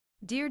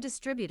Dear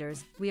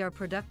distributors, we are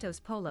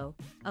Productos Polo,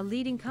 a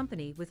leading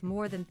company with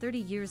more than 30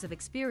 years of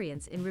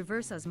experience in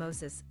reverse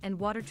osmosis and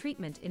water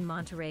treatment in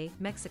Monterrey,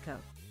 Mexico.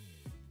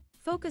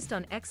 Focused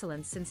on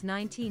excellence since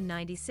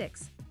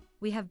 1996,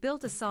 we have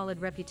built a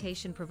solid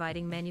reputation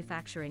providing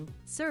manufacturing,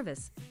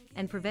 service,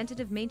 and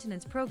preventative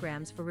maintenance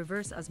programs for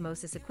reverse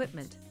osmosis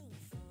equipment.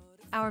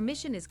 Our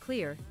mission is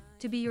clear: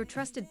 to be your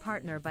trusted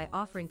partner by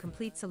offering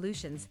complete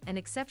solutions and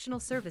exceptional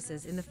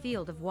services in the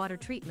field of water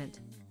treatment.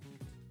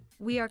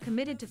 We are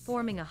committed to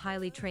forming a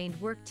highly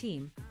trained work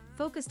team,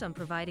 focused on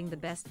providing the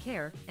best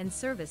care and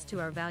service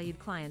to our valued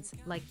clients,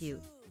 like you.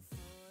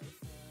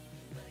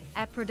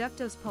 At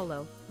Productos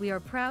Polo, we are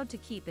proud to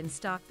keep in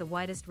stock the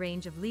widest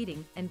range of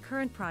leading and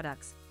current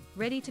products,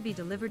 ready to be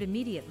delivered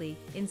immediately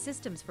in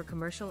systems for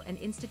commercial and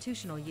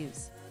institutional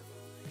use.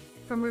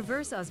 From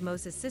reverse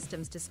osmosis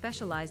systems to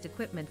specialized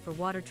equipment for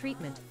water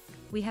treatment,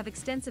 we have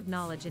extensive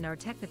knowledge in our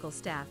technical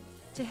staff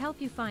to help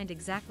you find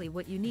exactly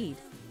what you need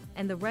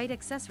and the right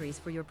accessories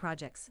for your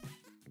projects.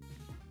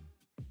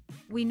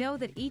 We know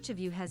that each of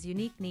you has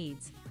unique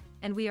needs,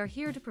 and we are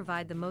here to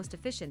provide the most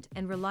efficient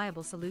and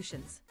reliable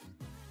solutions.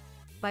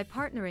 By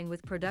partnering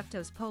with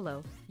Productos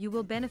Polo, you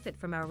will benefit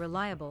from our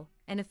reliable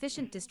and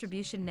efficient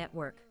distribution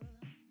network.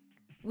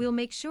 We'll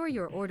make sure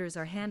your orders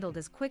are handled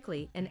as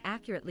quickly and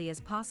accurately as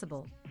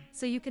possible,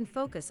 so you can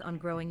focus on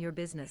growing your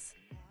business.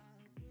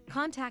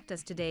 Contact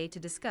us today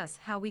to discuss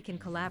how we can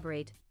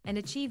collaborate and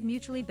achieve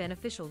mutually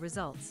beneficial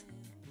results.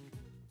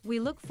 We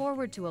look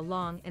forward to a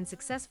long and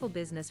successful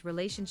business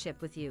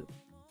relationship with you.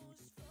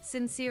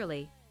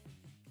 Sincerely,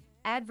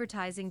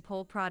 Advertising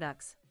Pole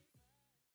Products.